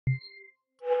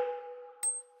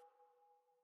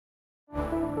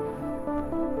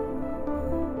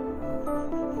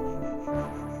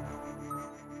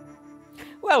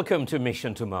Welcome to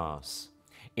Mission to Mars.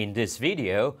 In this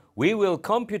video, we will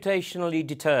computationally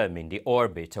determine the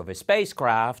orbit of a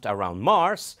spacecraft around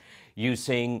Mars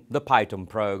using the Python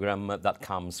program that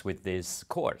comes with this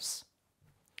course.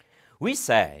 We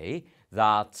say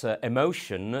that a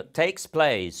motion takes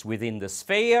place within the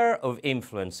sphere of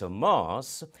influence of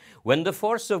Mars when the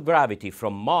force of gravity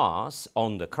from Mars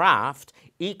on the craft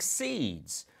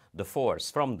exceeds the force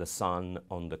from the Sun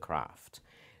on the craft.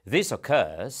 This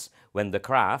occurs when the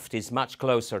craft is much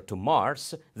closer to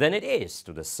Mars than it is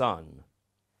to the Sun.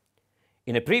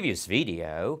 In a previous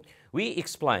video, we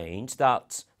explained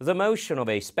that the motion of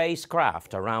a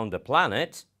spacecraft around a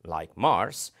planet, like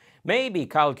Mars, may be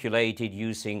calculated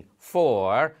using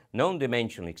four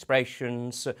non-dimensional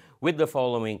expressions with the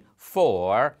following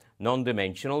four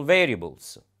non-dimensional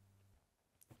variables.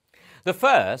 The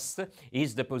first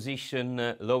is the position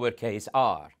lowercase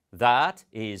r. That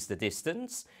is the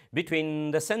distance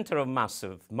between the center of mass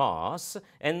of Mars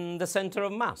and the center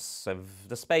of mass of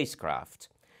the spacecraft.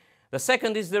 The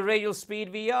second is the radial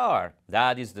speed Vr.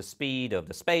 That is the speed of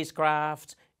the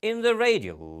spacecraft in the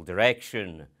radial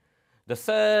direction. The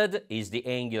third is the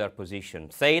angular position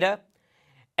theta.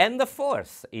 And the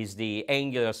fourth is the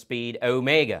angular speed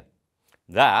omega.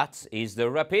 That is the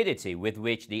rapidity with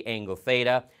which the angle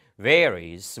theta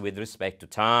varies with respect to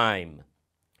time.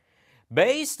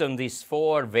 Based on these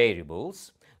four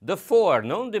variables, the four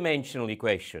non-dimensional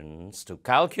equations to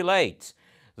calculate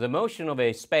the motion of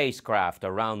a spacecraft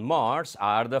around Mars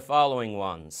are the following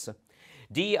ones.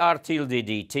 dr tilde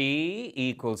dt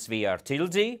equals vr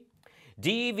tilde,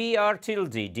 dvr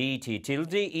tilde dt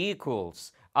tilde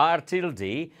equals r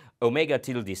tilde omega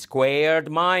tilde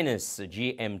squared minus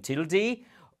gm tilde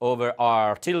over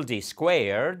r tilde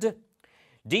squared,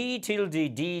 d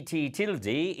tilde dt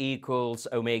tilde equals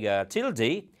omega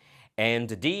tilde,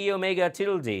 and d omega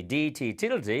tilde dt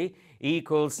tilde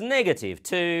equals negative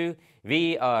 2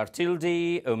 vr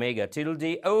tilde omega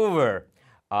tilde over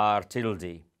r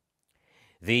tilde.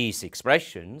 These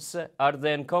expressions are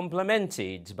then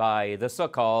complemented by the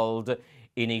so-called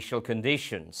initial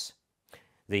conditions.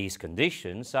 These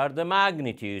conditions are the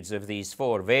magnitudes of these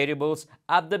four variables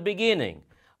at the beginning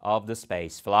of the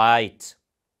space flight.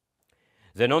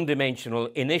 The non-dimensional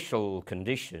initial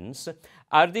conditions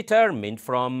are determined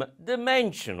from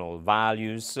dimensional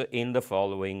values in the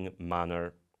following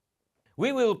manner.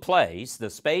 We will place the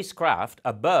spacecraft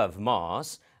above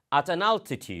Mars at an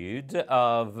altitude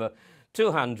of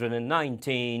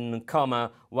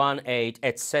 219,18,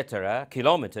 etc.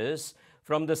 kilometers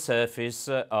from the surface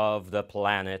of the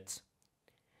planet.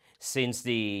 Since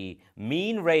the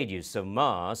mean radius of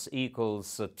Mars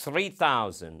equals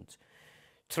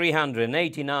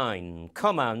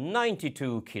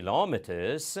 3,389,92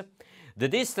 kilometers, the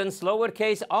distance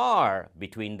lowercase r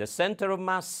between the center of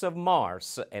mass of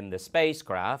Mars and the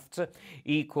spacecraft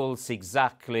equals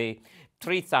exactly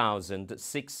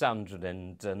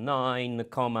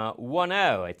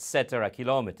 3,609,10, etc.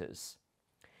 kilometers.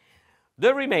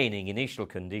 The remaining initial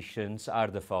conditions are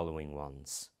the following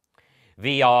ones.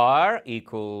 Vr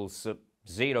equals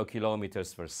 0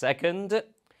 kilometers per second,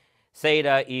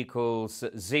 theta equals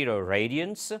 0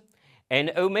 radians,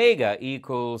 and omega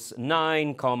equals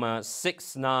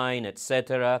 9,69,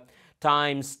 etc.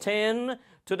 times 10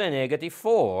 to the negative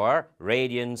 4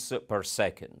 radians per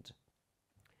second.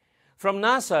 From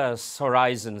NASA's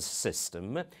Horizons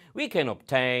system, we can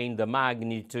obtain the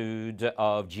magnitude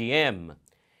of gm.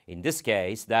 In this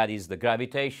case, that is the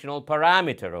gravitational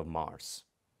parameter of Mars.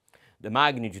 The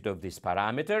magnitude of this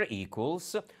parameter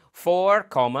equals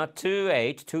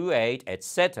 4,2828,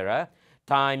 etc.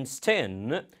 times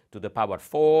 10 to the power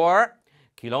 4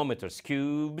 kilometers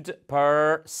cubed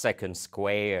per second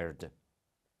squared.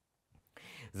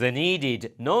 The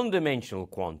needed non-dimensional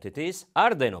quantities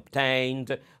are then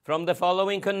obtained from the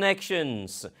following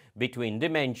connections between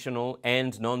dimensional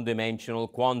and non-dimensional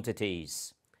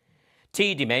quantities.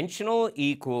 T-dimensional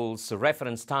equals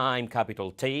reference time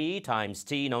capital T times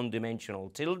T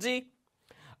non-dimensional tilde.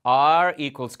 R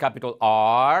equals capital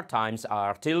R times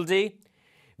R tilde.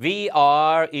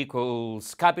 VR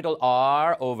equals capital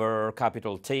R over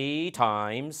capital T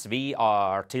times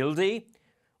VR tilde.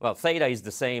 Well, theta is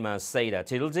the same as theta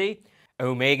tilde.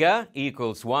 Omega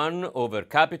equals 1 over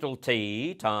capital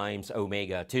T times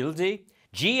omega tilde.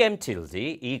 GM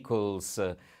tilde equals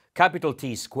capital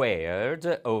T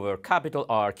squared over capital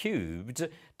R cubed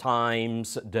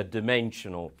times the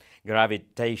dimensional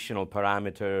gravitational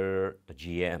parameter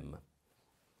gm.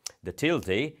 The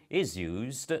tilde is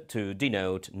used to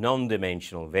denote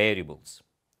non-dimensional variables.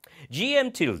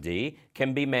 Gm tilde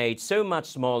can be made so much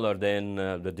smaller than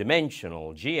the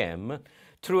dimensional gm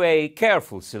through a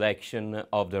careful selection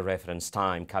of the reference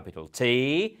time capital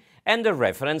T and the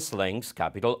reference length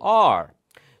capital R,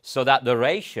 so that the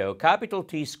ratio capital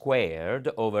T squared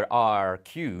over R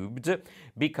cubed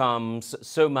becomes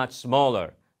so much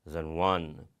smaller than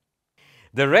 1.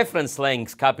 The reference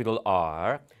length capital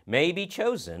R may be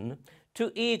chosen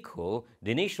to equal the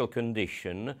initial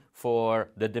condition for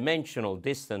the dimensional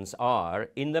distance r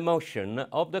in the motion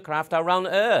of the craft around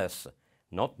Earth,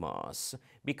 not Mars,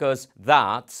 because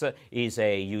that is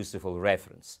a useful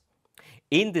reference.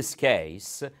 In this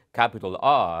case, capital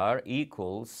R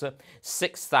equals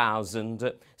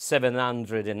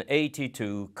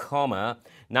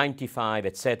 6,782,95,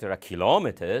 etc.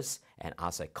 kilometers, and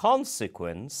as a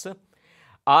consequence,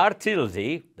 R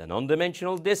tilde, the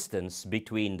non-dimensional distance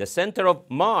between the center of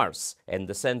Mars and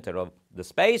the center of the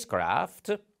spacecraft,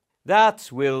 that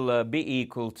will be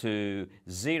equal to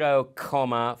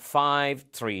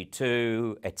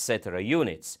 0,532, etc.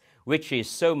 units, which is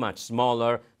so much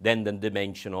smaller than the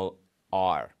dimensional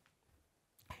R.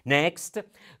 Next,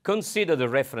 consider the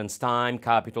reference time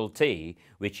capital T,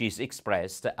 which is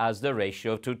expressed as the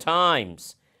ratio of 2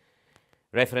 times.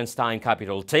 Reference time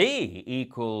capital T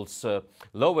equals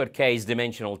lowercase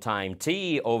dimensional time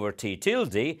t over t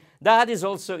tilde. That is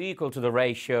also equal to the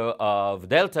ratio of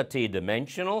delta t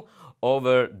dimensional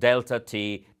over delta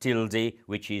t tilde,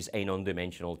 which is a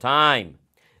non-dimensional time.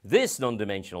 This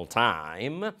non-dimensional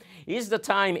time is the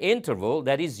time interval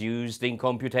that is used in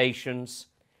computations.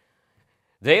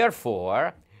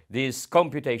 Therefore, this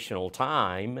computational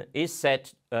time is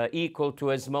set equal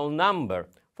to a small number,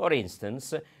 for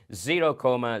instance,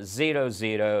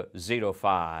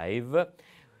 0,0005,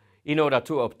 in order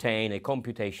to obtain a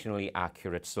computationally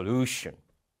accurate solution.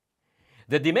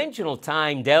 The dimensional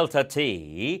time delta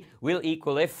t will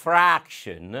equal a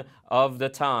fraction of the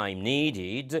time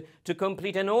needed to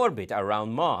complete an orbit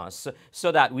around Mars,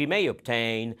 so that we may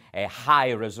obtain a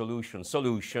high-resolution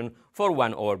solution for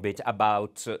one orbit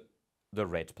about the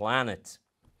red planet.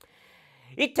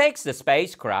 It takes the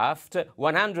spacecraft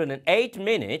 108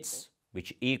 minutes,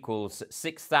 which equals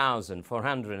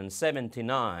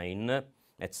 6,479,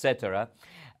 etc.,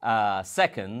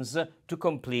 seconds to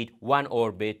complete one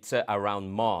orbit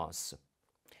around Mars.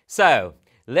 So,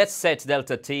 let's set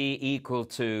delta t equal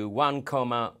to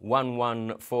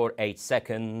 1,1148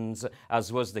 seconds,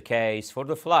 as was the case for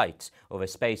the flight of a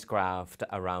spacecraft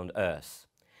around Earth.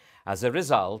 As a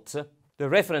result, the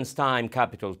reference time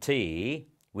capital T,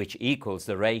 which equals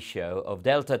the ratio of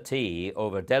delta t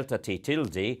over delta t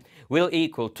tilde, will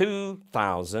equal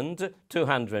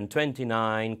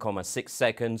 2,229,6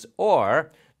 seconds, or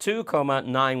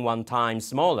 2,91 times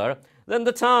smaller than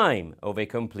the time of a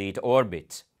complete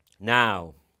orbit.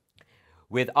 Now,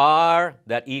 with r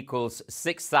that equals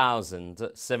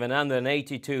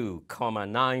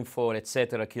 6,782,94,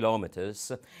 etc.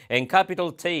 kilometers, and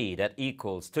capital T that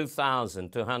equals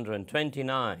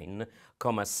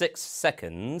 2,229,6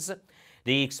 seconds,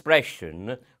 the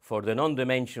expression for the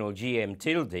non-dimensional gm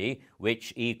tilde,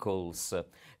 which equals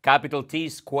capital T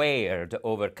squared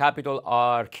over capital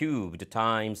R cubed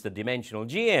times the dimensional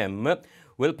gm,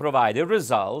 will provide a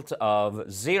result of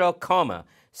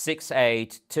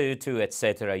 0,6822,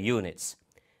 etc. units.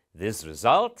 This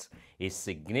result is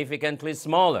significantly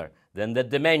smaller than the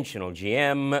dimensional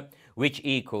gm, which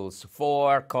equals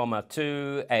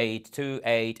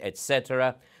 4,2828,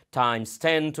 etc. times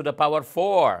 10 to the power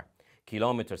 4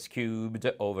 kilometers cubed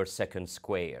over seconds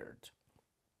squared.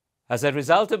 As a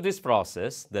result of this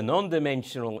process, the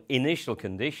non-dimensional initial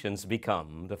conditions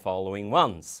become the following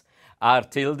ones. R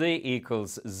tilde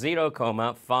equals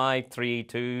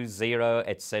 0,5320,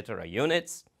 etc.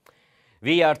 units,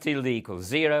 VR tilde equals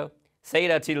 0,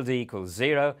 theta tilde equals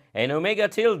 0, and omega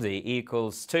tilde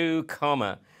equals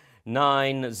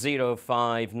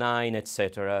 2,9059,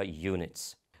 etc.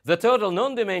 units. The total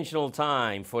non-dimensional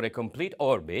time for a complete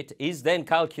orbit is then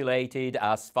calculated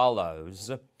as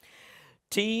follows.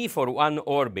 T for one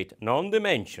orbit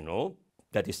non-dimensional,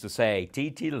 that is to say, T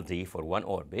tilde for one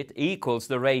orbit, equals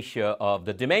the ratio of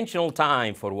the dimensional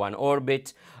time for one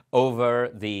orbit over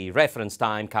the reference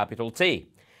time capital T,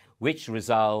 which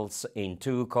results in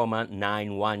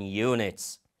 2,91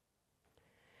 units.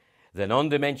 The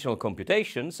non-dimensional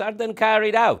computations are then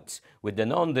carried out with the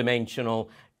non-dimensional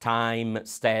time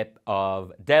step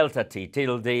of delta T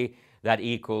tilde that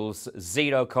equals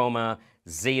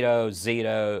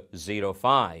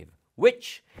 0,0005,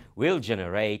 which will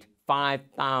generate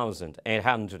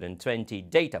 5,820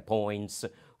 data points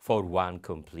for one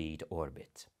complete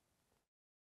orbit.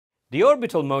 The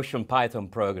orbital motion Python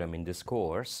program in this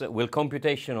course will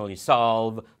computationally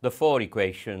solve the four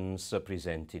equations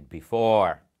presented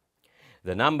before.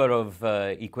 The number of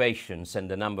equations and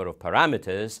the number of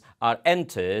parameters are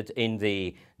entered in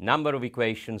the number of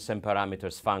equations and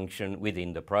parameters function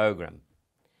within the program.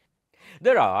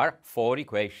 There are 4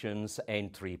 equations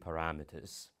and 3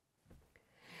 parameters.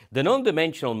 The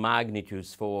non-dimensional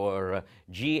magnitudes for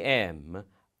Gm,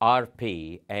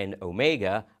 Rp and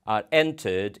omega are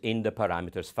entered in the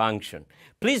parameters function.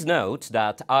 Please note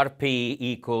that Rp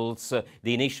equals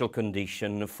the initial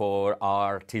condition for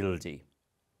R tilde.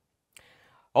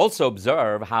 Also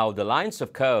observe how the lines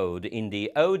of code in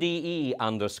the ODE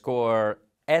underscore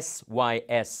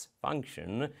SYS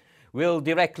function will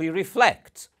directly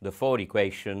reflect the 4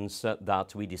 equations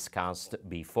that we discussed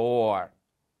before.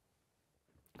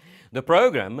 The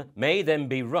program may then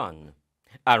be run.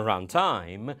 At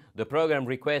runtime, the program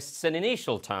requests an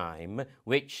initial time,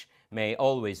 which may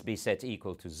always be set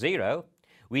equal to 0.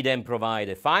 We then provide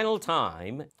a final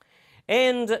time,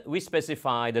 and we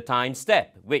specify the time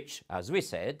step, which, as we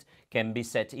said, can be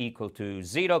set equal to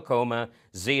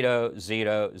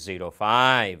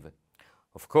 0,0005.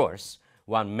 Of course,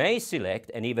 one may select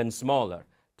an even smaller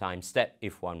time step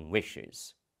if one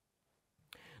wishes.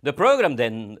 The program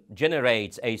then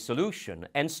generates a solution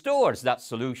and stores that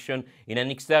solution in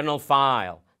an external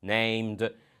file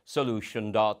named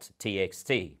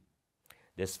solution.txt.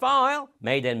 This file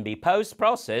may then be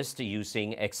post-processed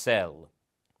using Excel.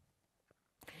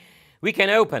 We can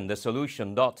open the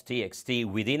solution.txt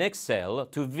within Excel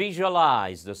to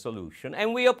visualize the solution,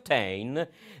 and we obtain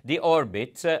the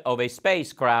orbit of a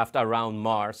spacecraft around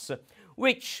Mars,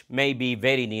 which may be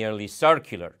very nearly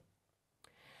circular.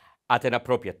 At an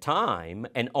appropriate time,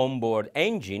 an onboard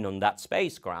engine on that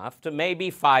spacecraft may be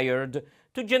fired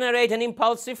to generate an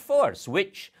impulsive force,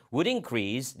 which would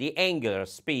increase the angular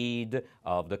speed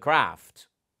of the craft.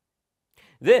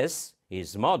 This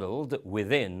is modeled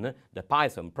within the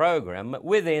Python program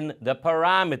within the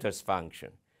parameters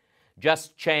function.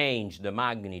 Just change the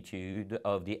magnitude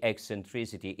of the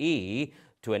eccentricity E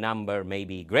to a number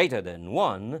maybe greater than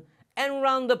 1 and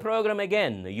run the program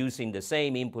again using the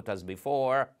same input as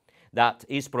before that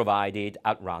is provided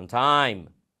at runtime.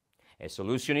 A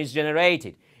solution is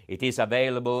generated. It is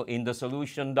available in the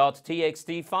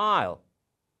solution.txt file.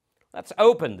 Let's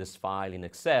open this file in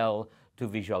Excel to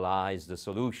visualize the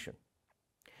solution.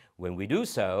 When we do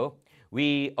so,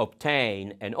 we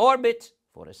obtain an orbit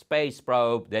for a space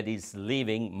probe that is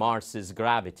leaving Mars's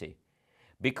gravity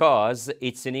because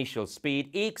its initial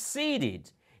speed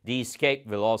exceeded the escape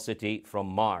velocity from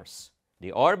Mars.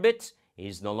 The orbit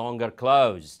is no longer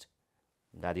closed.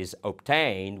 That is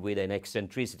obtained with an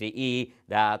eccentricity E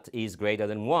that is greater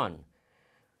than 1.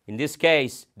 In this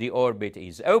case, the orbit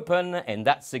is open, and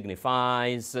that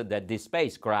signifies that the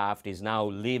spacecraft is now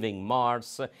leaving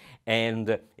Mars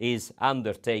and is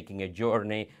undertaking a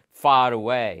journey far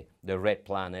away, the red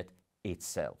planet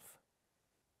itself.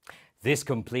 This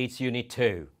completes Unit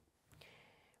 2.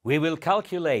 We will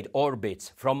calculate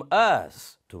orbits from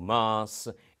Earth to Mars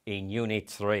in Unit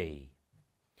 3.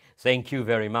 Thank you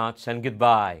very much and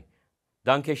goodbye.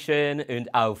 Dankeschön und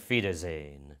auf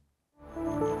Wiedersehen.